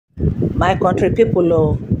My country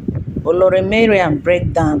people, Olori Mariam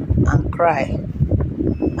break down and cry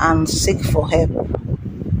and seek for help.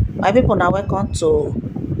 My people now welcome to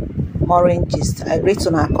Maureen Gist. I greet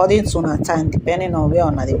una according to una time, depending on where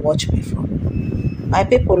una dey watch me from. My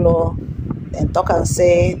people, dem talk and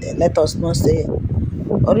say, dem let us know say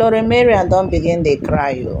Olori Mariam don begin dey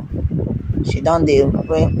cry. She don dey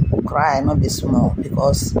cry, no be small,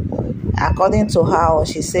 because according to her,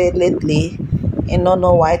 she say lately, you no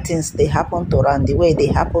know why things dey happen to am the way they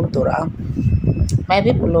happen to am. My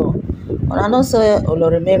people, una know say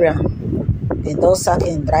Olori Mariam, they don sack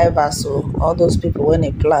im drivers, so all those people when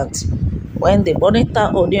they plant, when they monitor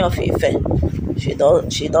Ooni of Ife, she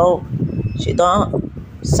don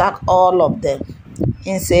sack all of them.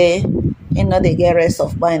 Im say im no dey get rest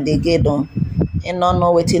of mind again. Im no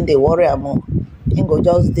know wetin dey worry am. Im go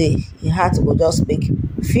just dey, im heart go just make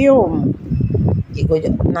fume.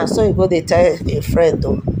 Na so he go dey tell a friend.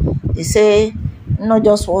 He say no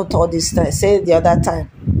just want all this time. Say the other time,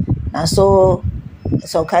 na so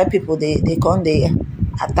some kind people they come dey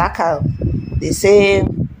attack am. They say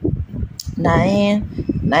na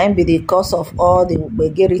im be the cause of all the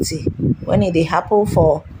gbegirity when it dey happen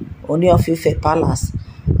for Ooni of Ife palace.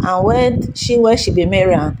 And when she be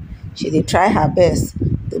Mariam, she dey try her best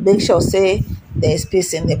to make sure say there is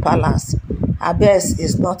peace in the palace. Her best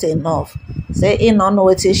is not enough. Say im no know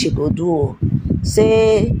wetin she go do.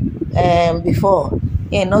 Say before,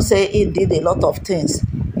 im know say im did a lot of things.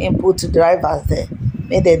 Im put drivers there,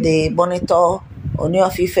 make dem dey monitor Ooni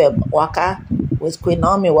of Ife waka with Queen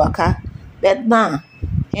Naomi waka. But now,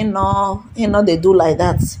 im no dey do like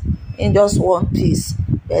that. Im just want peace,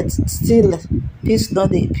 but still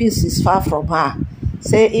peace is far from her.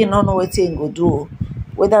 Say im no know wetin im go do,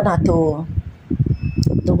 whether na to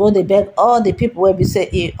go dey beg all the people wey be say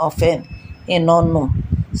im offend. Im no know.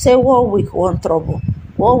 Say 1 week one trouble,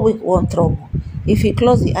 1 week one trouble. If he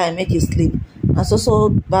close the eye make he sleep, na so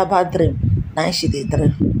bad dream na she dey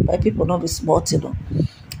dream. But people no be small thing.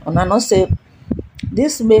 Una know say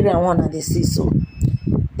this Mariam one I dey see so.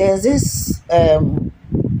 There's this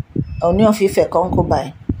Ooni of Ife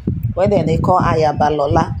concubine wey dem dey call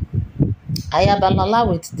Ayabalola. Ayabalola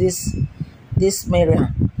with this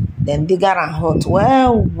Mariam, dem dig her and hot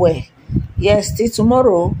well. Yes, till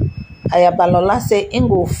tomorrow, Ayabalola say im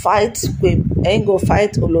go fight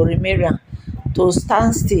Olori Mariam to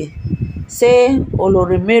stand still. Say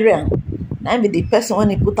Olori Mariam na be the person when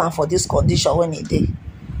he put am for this condition when he dey.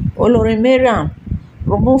 Olori Mariam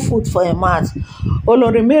remove food for im mouth.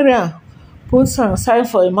 Olori Mariam put sign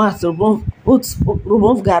for im mouth, remove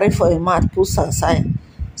garri for im mouth, put sign.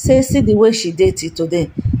 Say see the way she dey till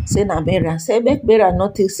today. Say na Mariam. Say make Mariam no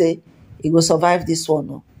think say he go survive this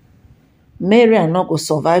one. Mariam no go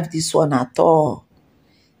survive this one at all.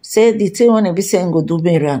 Say the thing when he be saying go do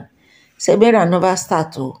Mariam. Say Mariam never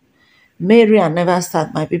start. Mariam never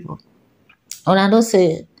start, my people. And I don't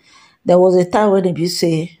say there was a time when he be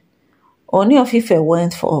say Ooni of Ife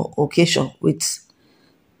went for occasion with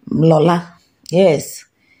Lola. Yes.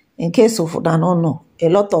 In case of una no know, a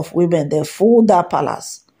lot of women they full that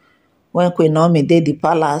palace. When Queen Naomi did the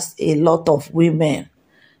palace, a lot of women.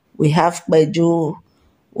 We have Beju,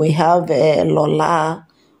 we have Lola,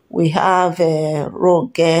 we have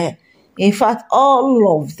Ronke. In fact,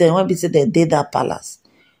 all of them, when we say they did that palace,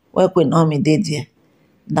 when Queen Naomi did there,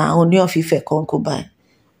 now Ooni of Ife concubine.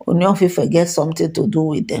 Ooni of Ife get something to do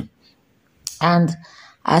with them. And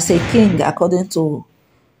as a king, according to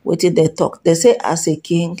what they talk, they say as a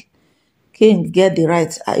king get the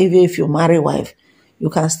right, even if you marry wife, you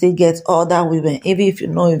can still get other women, even if you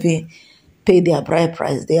know even pay their bride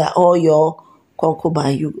price. They are all your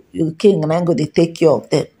concubine. You king and I'm going to take care of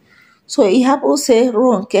them. So it happens say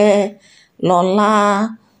Ronke,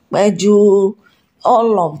 Lola, Beju,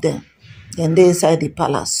 all of them, and they inside the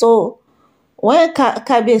palace. So when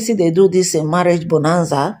Kabiyesi they do this in marriage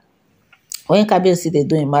bonanza,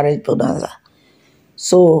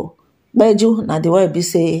 so Beju na the way be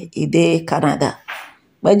say he dey Canada.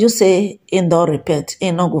 Beju say he don't repent,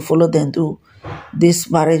 he no go follow them do this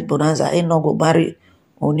marriage bonanza, he no go marry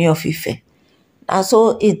Ooni of Ife. And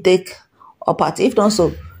so he take apart. If not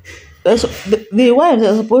so, the wives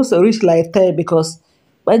are supposed to reach like 10 because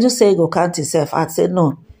Beju say he go count himself. I say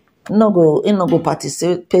no, he no go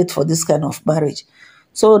participate for this kind of marriage.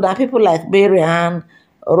 So that people like Mariam,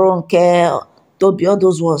 Ronke, Toby, all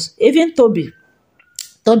those ones. Even Toby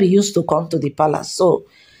used to come to the palace. So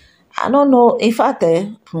I don't know. In fact,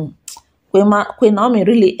 Queen Naomi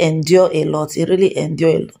really endure a lot. He really endure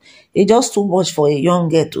a lot. It's just too much for a young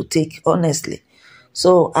girl to take, honestly.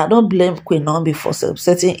 So I don't blame Queen Naomi for some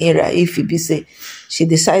certain area if e be say she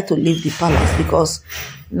decide to leave the palace, because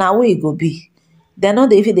now where e go be. They're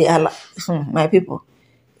not even dey allow my people.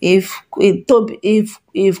 If Queen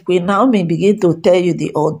Naomi begin to tell you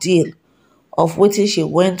the ordeal of what she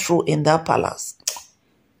went through in that palace,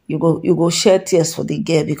 you go shed tears for the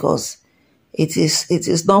girl, because it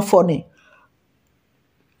is not funny.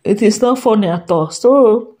 It is not funny at all.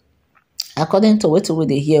 So according to what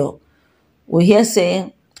we hear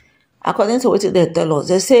saying, according to what they tell us,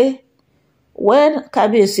 they say when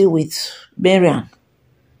Kabiyesi with Mariam,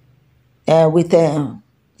 with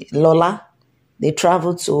Lola, they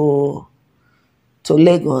travel to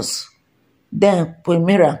Lagos, then Queen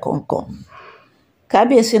Mariam come.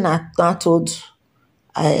 Kabiyesi na told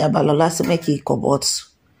Ayabalola to make it comot.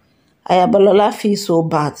 Ayabalola feel so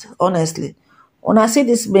bad, honestly. When I see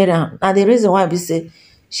this Mariam, now the reason why we say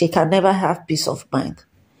she can never have peace of mind.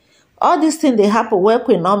 All these things they happen when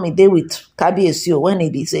Queen Naomi dey with Kabiyesi when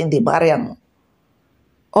it is in the Mariam.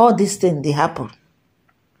 All these things they happen.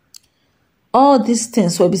 All these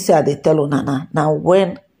things wey be say they tell Onana. Now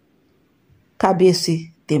when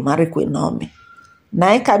Kabiyesi they marry Queen Naomi,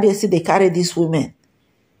 now Kabiyesi they carry these women,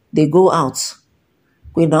 they go out.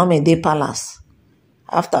 Queen Naomi dey palace.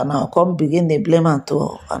 After now, come begin they blame her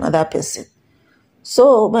to another person.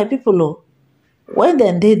 So my people, when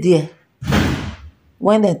they dey there,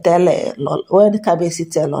 when they tell when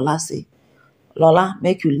Kabiyesi tell Lola say, Lola,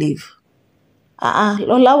 make you leave.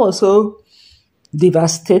 Lola was so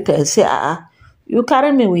devastated. Say, you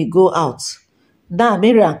carry me, we go out. Now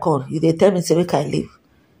Mariam call, you they tell me say make I leave.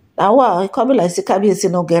 Now wow, it come be like say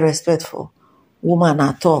Kabiyesi no get respect for woman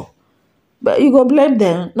at all. But you go blame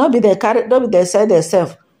them. Not be they carry, not be they say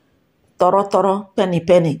themselves, toro,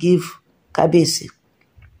 penny, give Kabiyesi.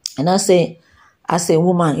 And I say, as a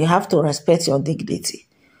woman, you have to respect your dignity.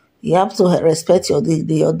 You have to respect your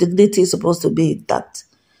dignity. Your dignity is supposed to be intact.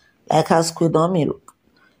 Like as Queen Naomi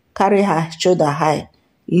carry her shoulder high,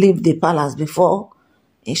 leave the palace before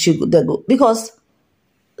she go. Because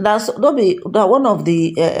that's not be that one of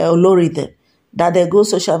the Olori them that they go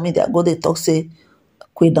social media, go they talk say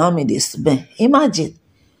Queen Naomi this man. Imagine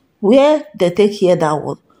where they take hear that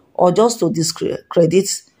word, or just to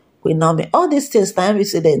discredit Queen Naomi. All these things now we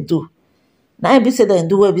say they do. Now we say they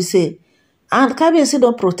do where we say, and Kabiyesi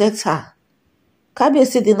don't protect her.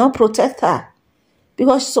 Kabiyesi did not protect her,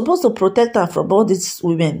 because she's supposed to protect her from all these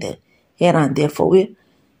women there, here and there. For we,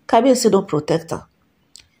 Kabiyesi don't protect her.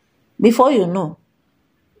 Before you know,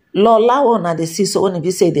 Lola one at the see, so when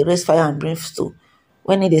we say they raise fire and brimstone,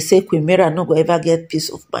 when they say Queen Mariam no go ever get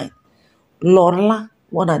peace of mind, Lola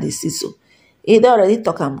one at the see, so he already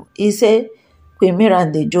talk am. He say Queen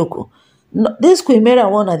Mariam dey joke. No, this Queen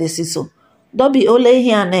Mariam one at the see, so don't be only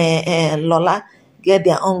here and Lola get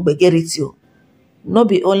their own begerity. No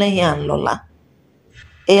be only here and Lola.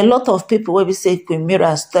 A lot of people will be say Queen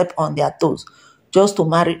Mariam step on their toes just to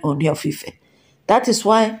marry Ooni of Ife. That is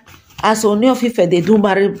why, as Ooni of Ife, they do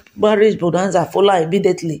marriage bonanza, follow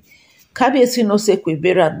immediately. Kabiyesi no say Queen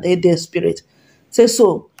Mariam dey their spirit. Say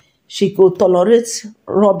so, she could tolerate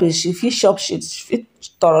rubbish. She fit shop, she fit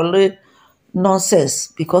tolerate nonsense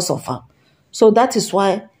because of her. So that is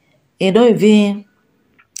why he don't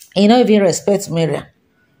even respect Mariam.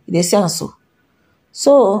 They say so.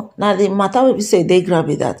 So now the matter will be say they grab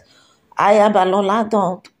it that Ayabalola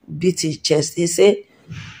don't beat his chest. He say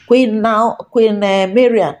Queen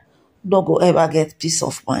Mariam don't go ever get peace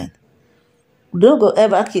of mind. Don't go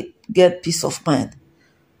ever get peace of mind.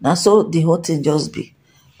 Now so the whole thing just be.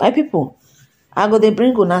 My people, I go they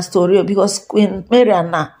bring una story because Queen Mariam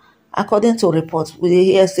now, according to reports, we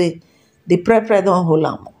hear say the prepare don't hold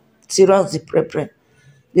am. Serious the prepare.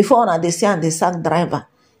 Before now they say and they sack driver.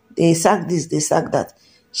 They sack this, they sack that.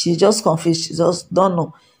 She just confused. She just don't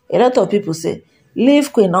know. A lot of people say,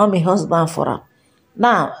 leave Queen Naomi husband for her.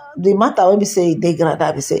 Now, the matter when we say they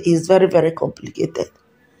grada, we say it's very, very complicated.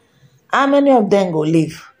 How many of them go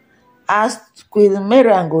leave? As Queen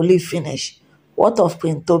Mariam go leave finish, what of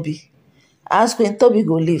Queen Toby? As Queen Toby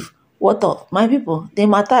go leave, what of? My people, the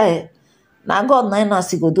matter now God knows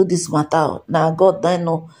as he go do this matter. Now God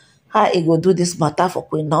know how he go do this matter for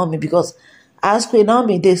Queen Naomi, because as Queen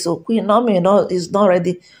Naomi dey, so Queen Naomi is not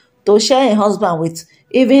ready to share a husband with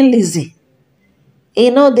even Lizzie. He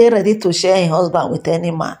no dey ready to share a husband with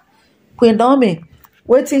any man. Queen Naomi,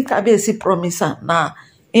 wetin Kabiyesi promise am na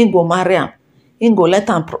im go marry am, im go let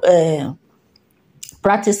am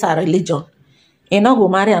practice her religion. He no go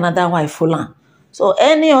marry another wife full am. So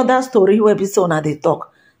any other story wey be say una dey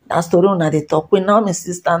talk, na story una dey talk. Queen Naomi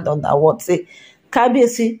still stand on that word say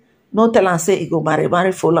Kabiyesi no tell am say he go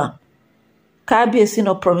marry full am. Kabiyesi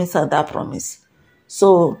no promise her that promise.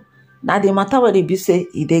 So now the matter wey dey be say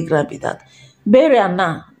e dey ground be that. Mariam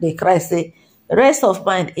now dey cry say rest of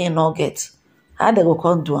mind e no get. How they go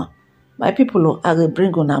come do am? My people, I go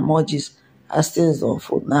bring una more gist as things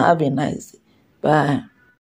unfold. Now have a nice day. Bye.